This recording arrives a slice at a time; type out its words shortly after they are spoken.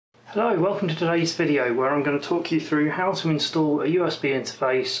Hello, welcome to today's video where I'm going to talk you through how to install a USB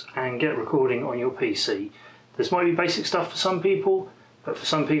interface and get recording on your PC. This might be basic stuff for some people, but for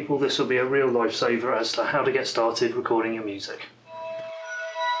some people this will be a real lifesaver as to how to get started recording your music.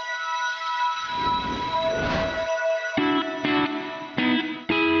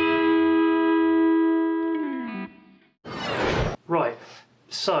 Right,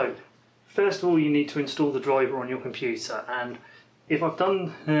 so first of all you need to install the driver on your computer, and if I've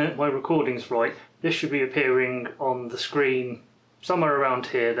done my recordings right, this should be appearing on the screen somewhere around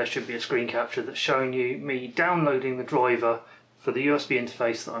here. There should be a screen capture that's showing you me downloading the driver for the USB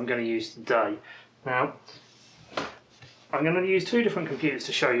interface that I'm going to use today. Now, I'm going to use two different computers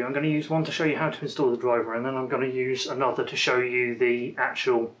to show you. I'm going to use one to show you how to install the driver, and then I'm going to use another to show you the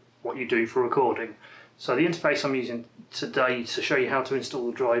actual what you do for recording. So the interface I'm using today to show you how to install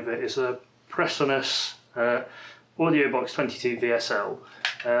the driver is a Presonus Audio Box 22 VSL.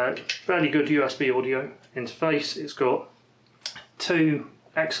 Fairly good USB audio interface. It's got two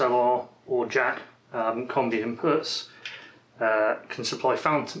XLR or jack combi inputs. Can supply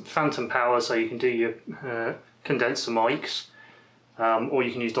phantom power, so you can do your condenser mics, or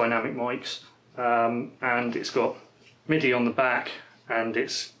you can use dynamic mics. And it's got MIDI on the back, and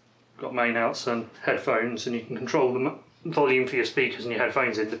it's got main outs and headphones, and you can control the volume for your speakers and your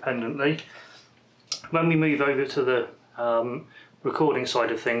headphones independently. When we move over to the recording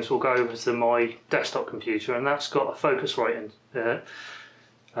side of things, we'll go over to my desktop computer, and that's got a Focusrite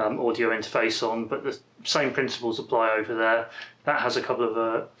audio interface on, but the same principles apply over there. That has a couple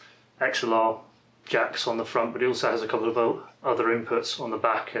of XLR jacks on the front, but it also has a couple of other inputs on the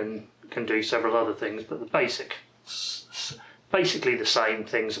back and can do several other things, but the basically the same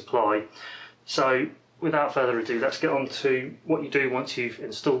things apply. So without further ado, let's get on to what you do once you've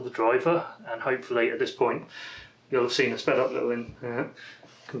installed the driver, and hopefully at this point you'll have seen a sped up little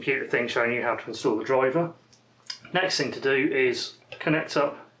computer thing showing you how to install the driver. Next thing to do is connect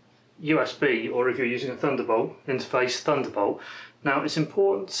up USB, or if you're using a Thunderbolt interface, Thunderbolt. Now it's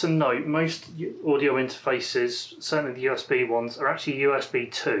important to note most audio interfaces, certainly the USB ones, are actually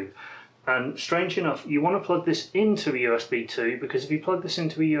USB 2. And strange enough, you want to plug this into a USB 2, because if you plug this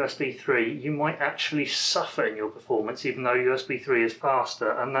into a USB 3, you might actually suffer in your performance, even though USB 3 is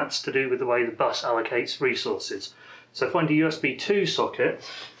faster, and that's to do with the way the bus allocates resources. So find a USB 2 socket,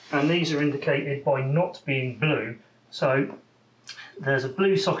 and these are indicated by not being blue. So there's a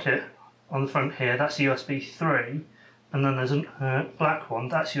blue socket on the front here, that's USB 3, and then there's a black one,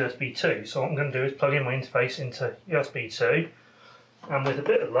 that's USB 2. So what I'm going to do is plug in my interface into USB 2. And with a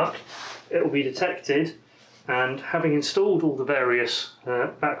bit of luck it will be detected, and having installed all the various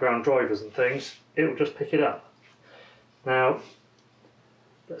background drivers and things, it will just pick it up. Now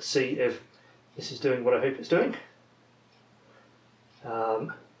let's see if this is doing what I hope it's doing.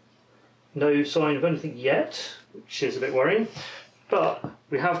 No sign of anything yet, which is a bit worrying, but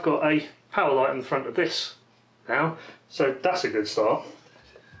we have got a power light on the front of this now, so that's a good start.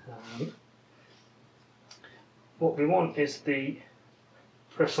 What we want is the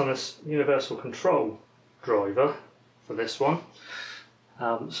Presonus Universal Control driver for this one.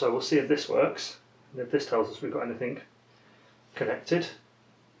 So we'll see if this works, and if this tells us we've got anything connected.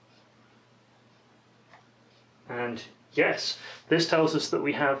 And yes, this tells us that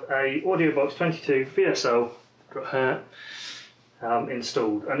we have a Audio Box 22 VSL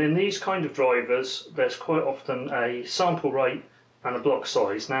installed. And in these kind of drivers, there's quite often a sample rate and a block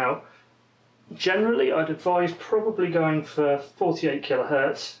size. Now, generally, I'd advise probably going for 48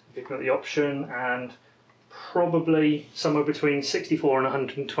 kilohertz if you've got the option, and probably somewhere between 64 and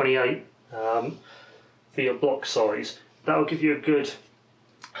 128 for your block size. That'll give you a good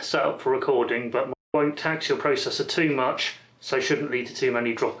setup for recording, but won't tax your processor too much, so shouldn't lead to too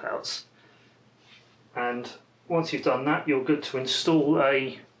many dropouts. And once you've done that, you're good to install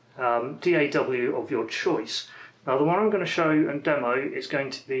a DAW of your choice. Now the one I'm going to show and demo is going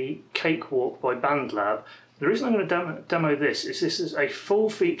to be Cakewalk by Bandlab. The reason I'm going to demo this is a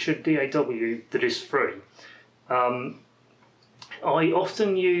full-featured DAW that is free. I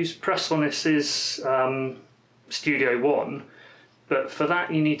often use Presonus's Studio One, but for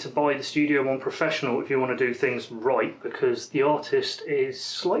that you need to buy the Studio One Professional if you want to do things right, because the artist is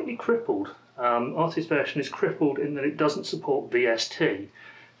slightly crippled. Artist version is crippled in that it doesn't support VST.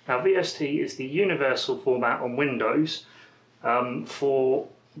 Now VST is the universal format on Windows for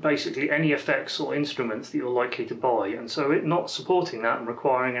basically any effects or instruments that you're likely to buy, and so it not supporting that and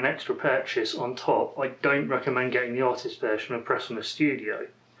requiring an extra purchase on top, I don't recommend getting the artist version of Presonus Studio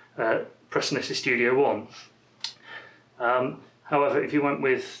One. However, if you went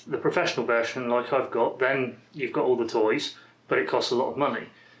with the professional version like I've got, then you've got all the toys, but it costs a lot of money.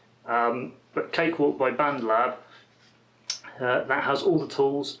 But Cakewalk by Bandlab, that has all the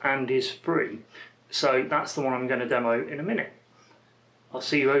tools and is free. So that's the one I'm going to demo in a minute. I'll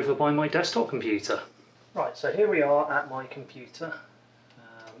see you over by my desktop computer. Right, so here we are at my computer,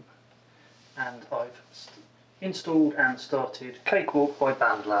 and I've installed and started Cakewalk by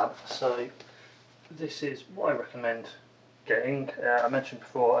Bandlab. So this is what I recommend getting. I mentioned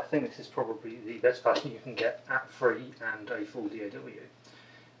before, I think this is probably the best value you can get at free and a full DAW.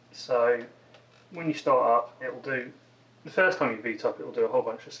 So when you start up, it'll do, the first time you boot up, it'll do a whole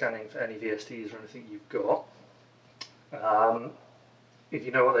bunch of scanning for any VSTs or anything you've got. If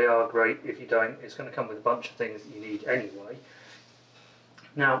you know what they are, great. If you don't, it's going to come with a bunch of things that you need anyway.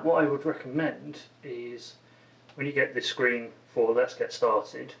 Now, what I would recommend is when you get this screen for Let's Get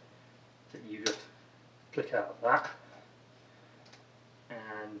Started, that you just click out of that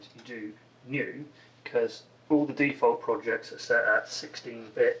and you do New, because all the default projects are set at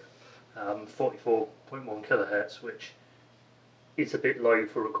 16-bit, 44.1 kilohertz, which is a bit low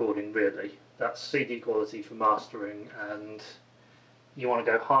for recording really. That's CD quality for mastering, and you want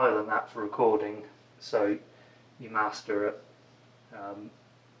to go higher than that for recording, so you master it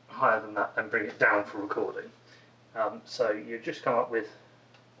higher than that and bring it down for recording. So you just come up with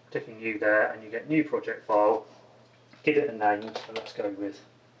clicking New there, and you get New Project File, give it a name, so let's go with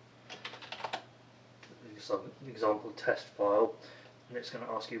the example test file, and it's going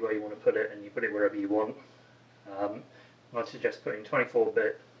to ask you where you want to put it, and you put it wherever you want. I'd suggest putting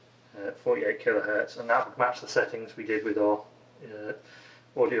 24-bit, 48 kilohertz, and that would match the settings we did with our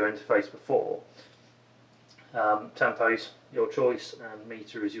audio interface before. Tempo's your choice and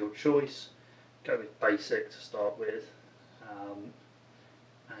meter is your choice. Go with basic to start with,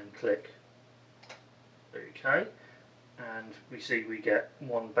 and click OK, and we see we get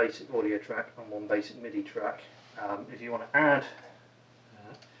one basic audio track and one basic MIDI track. If you want to add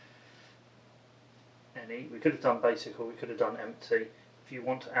any, we could have done basic or we could have done empty. If you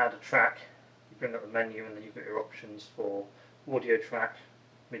want to add a track, you bring up the menu and then you've got your options for audio track,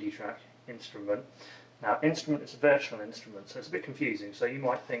 MIDI track, instrument. Now, instrument is a virtual instrument, so it's a bit confusing. So you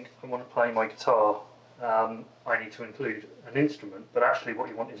might think, I want to play my guitar, I need to include an instrument, but actually what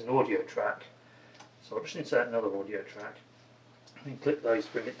you want is an audio track. So I'll just insert another audio track and click those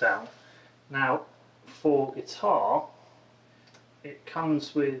to bring it down. Now, for guitar, it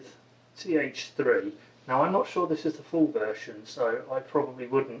comes with TH3. Now, I'm not sure this is the full version, so I probably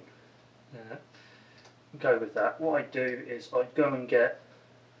wouldn't go with that. What I'd do is I'd go and get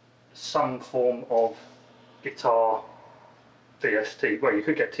some form of guitar VST. Well, you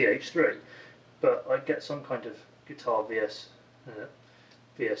could get TH3, but I'd get some kind of guitar VST.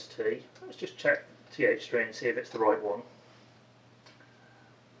 Let's just check TH3 and see if it's the right one.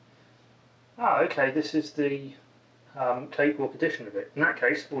 Ah, okay, this is the Cakewalk edition of it. In that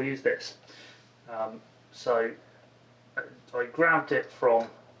case, we'll use this. So I grabbed it from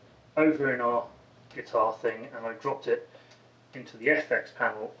over in our guitar thing and I dropped it into the FX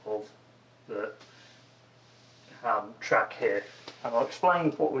panel of the track here, and I'll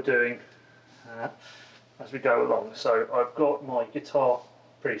explain what we're doing as we go along. So I've got my guitar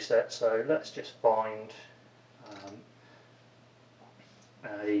preset, so let's just find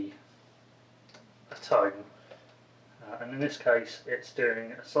a tone, and in this case it's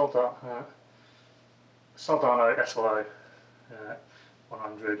doing a Soldano SLO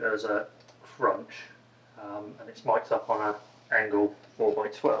 100 as a crunch, and it's mic'd up on an angle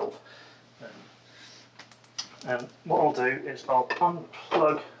 4x12. And what I'll do is I'll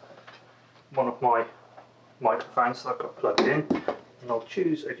unplug one of my microphones that I've got plugged in, and I'll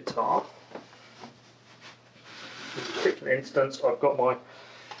choose a guitar. In this particular instance, I've got my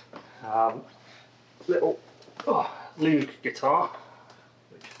little Loog guitar,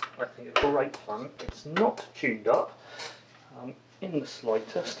 which I think is great fun. It's not tuned up in the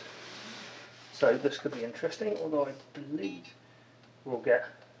slightest, so this could be interesting, although I believe we'll get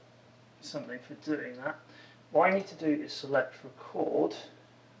something for doing that. What I need to do is select record,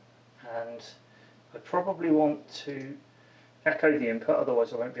 and I probably want to echo the input,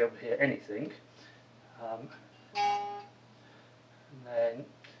 otherwise I won't be able to hear anything. And then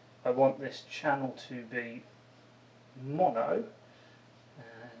I want this channel to be mono,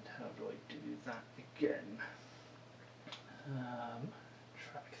 and how do I do that again?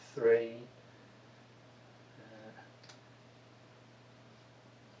 Track 3.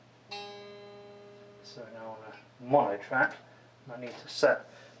 So now on a mono track, I need to set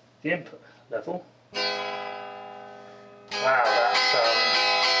the input level. Wow,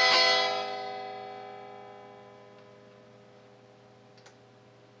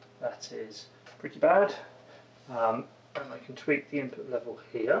 that is pretty bad. and I can tweak the input level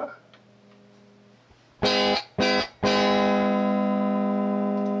here.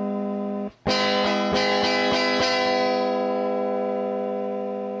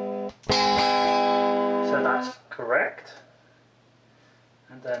 So that's correct.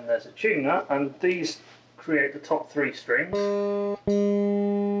 And then there's a tuner, and these create the top 3 strings.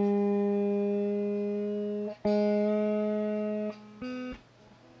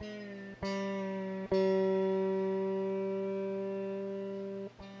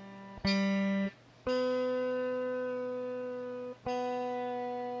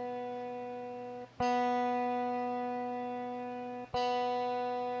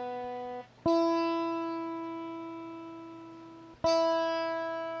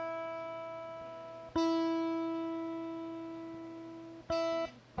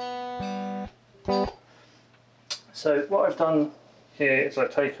 So what I've done here is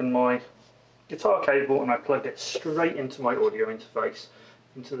I've taken my guitar cable and I plugged it straight into my audio interface,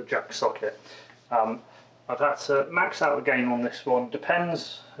 into the jack socket. I've had to max out the gain on this one.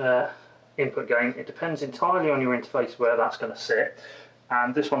 Depends, input gain, it depends entirely on your interface where that's going to sit.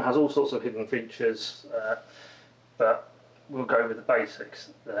 And this one has all sorts of hidden features, but we'll go with the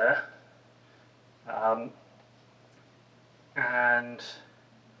basics there. And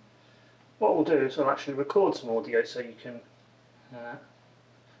what we'll do is I'll actually record some audio so you can,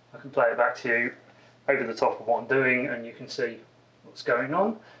 I can play it back to you over the top of what I'm doing and you can see what's going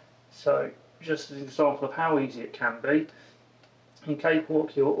on. So just as an example of how easy it can be, in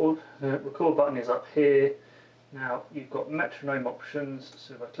Cakewalk your record button is up here. Now you've got metronome options,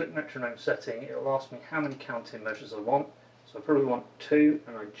 so if I click metronome setting it will ask me how many counting measures I want. So I probably want 2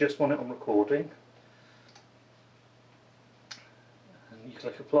 and I just want it on recording. You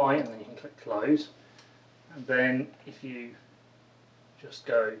click apply and then you can click close, and then if you just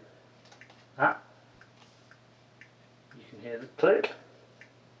go that, you can hear the click.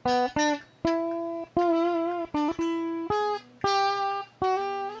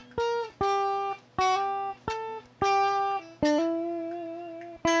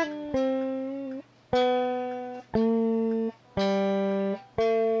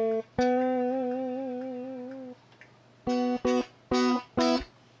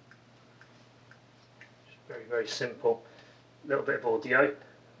 Very simple little bit of audio.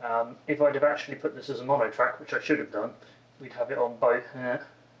 If I'd have actually put this as a mono track, which I should have done, we'd have it on both.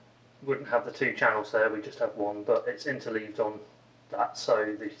 Wouldn't have the 2 channels there, we just have one, but it's interleaved on that,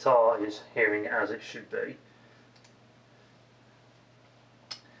 so the guitar is hearing it as it should be.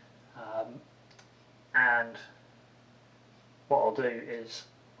 And what I'll do is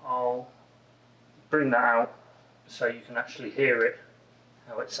I'll bring that out so you can actually hear it,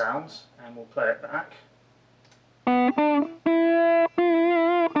 how it sounds, and we'll play it back.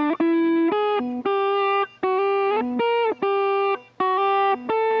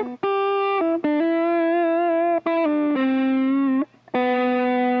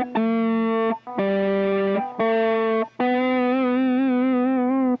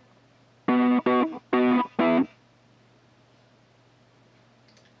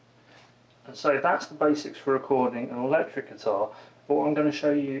 And so that's the basics for recording an electric guitar. But what I'm going to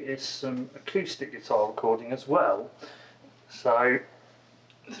show you is some acoustic guitar recording as well. So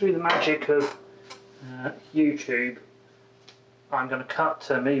through the magic of YouTube, I'm going to cut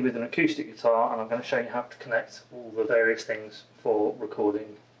to me with an acoustic guitar and I'm going to show you how to connect all the various things for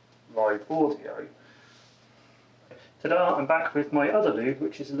recording live audio. Ta-da, I'm back with my other Loog,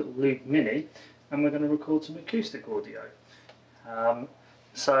 which is a little Loog Mini, and we're going to record some acoustic audio.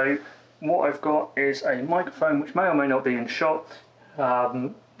 So what I've got is a microphone which may or may not be in shot.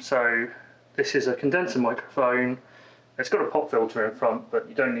 So this is a condenser microphone. It's got a pop filter in front, but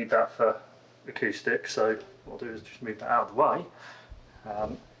you don't need that for acoustic, so what I'll do is just move that out of the way.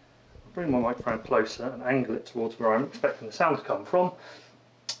 I'll bring my microphone closer and angle it towards where I'm expecting the sound to come from.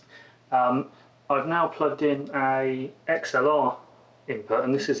 I've now plugged in a XLR input,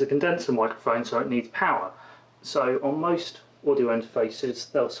 and this is a condenser microphone, so it needs power. So on most audio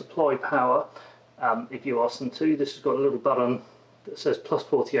interfaces they'll supply power if you ask them to. This has got a little button that says plus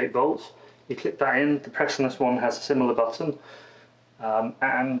 48 volts. You click that in, the press on this one has a similar button,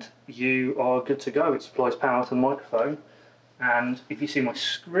 and you are good to go. It supplies power to the microphone, and if you see my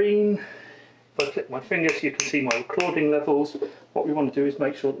screen, if I click my finger so you can see my recording levels, what we want to do is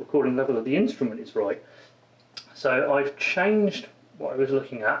make sure the recording level of the instrument is right. So I've changed what I was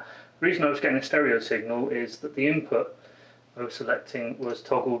looking at. The reason I was getting a stereo signal is that the input I was selecting was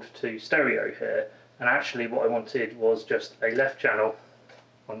toggled to stereo here, and actually what I wanted was just a left channel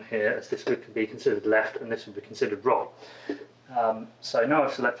on here, as this would be considered left and this would be considered right. So now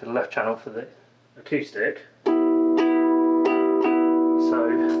I've selected a left channel for the acoustic.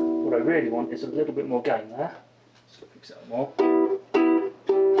 I really want is a little bit more gain there. So fix it up more.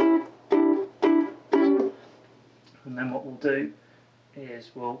 And then what we'll do is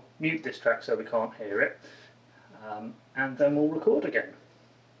we'll mute this track so we can't hear it, and then we'll record again.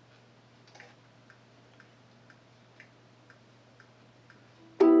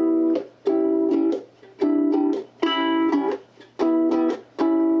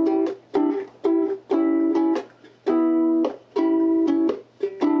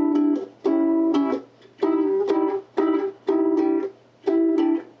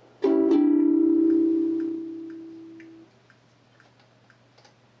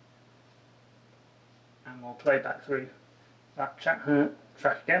 And we'll play back through that track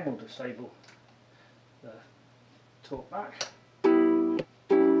again. We'll disable the talk back.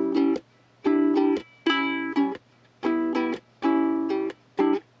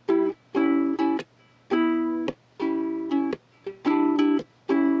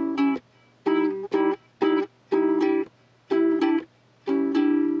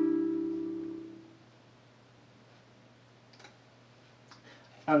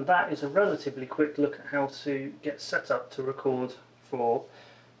 And that is a relatively quick look at how to get set up to record for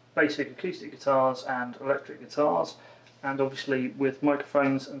basic acoustic guitars and electric guitars. And obviously with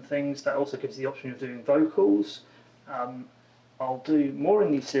microphones and things, that also gives the option of doing vocals. I'll do more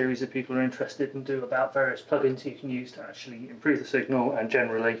in these series if people are interested, and do about various plugins you can use to actually improve the signal and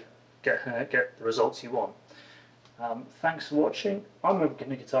generally get the results you want. Thanks for watching. I'm a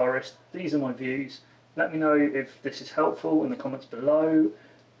Guitarist. These are my views. Let me know if this is helpful in the comments below,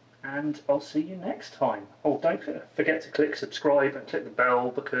 and I'll see you next time. Oh, don't forget to click subscribe and click the bell,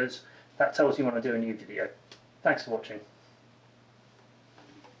 because that tells you when I do a new video. Thanks for watching.